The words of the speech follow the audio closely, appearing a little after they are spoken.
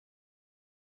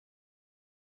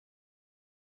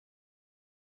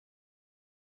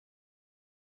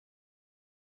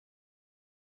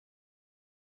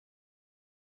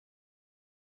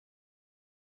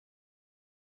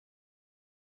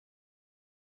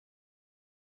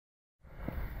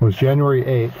It was January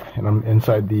 8th, and I'm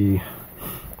inside the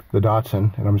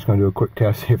Datsun, and I'm just going to do a quick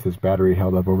test, see if this battery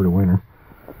held up over the winter.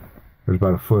 There's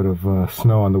about a foot of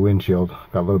snow on the windshield.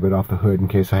 Got a little bit off the hood in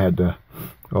case I had to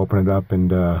open it up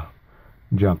and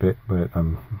jump it, but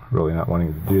I'm really not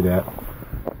wanting to do that.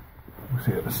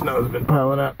 See, the snow's been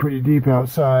piling up pretty deep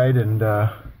outside, and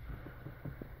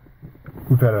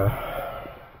we've had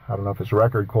I don't know if it's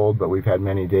record cold, but we've had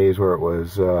many days where it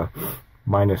was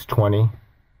minus 20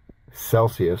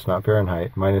 Celsius, not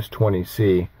Fahrenheit, minus 20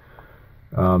 C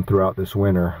throughout this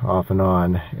winter, off and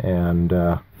on, and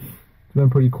it's been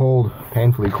pretty cold,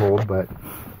 painfully cold. But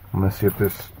I'm gonna see if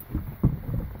this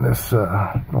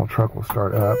little truck will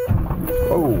start up.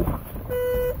 Oh,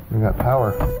 we got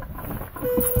power.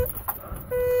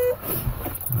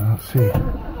 Let's see.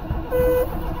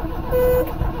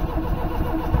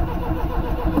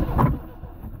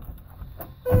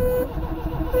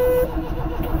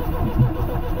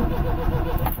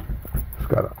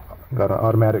 It's got an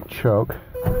automatic choke.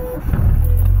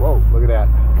 Whoa, look at that.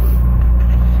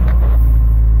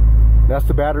 That's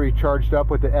the battery charged up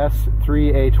with the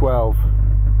S3A12.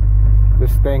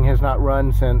 This thing has not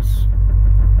run since,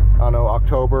 I don't know,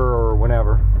 October or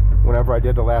whenever I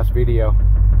did the last video.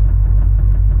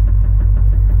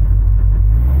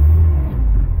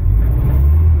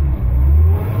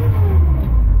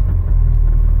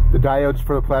 The diodes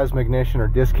for the plasma ignition are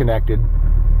disconnected,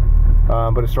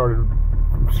 but it started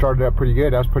up pretty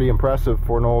good. That was pretty impressive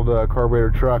for an old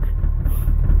carburetor truck.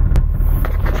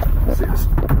 Let's see, this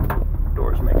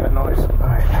door's making a noise. All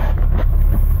right,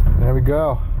 there we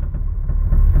go.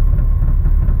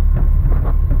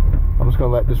 I'm just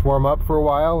gonna let this warm up for a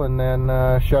while and then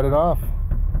shut it off.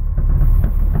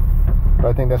 But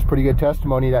I think that's pretty good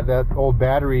testimony that that old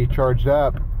battery charged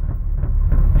up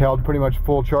held pretty much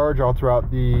full charge all throughout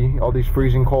all these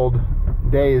freezing cold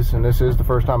days, and this is the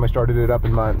first time I started it up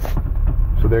in months.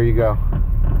 So there you go.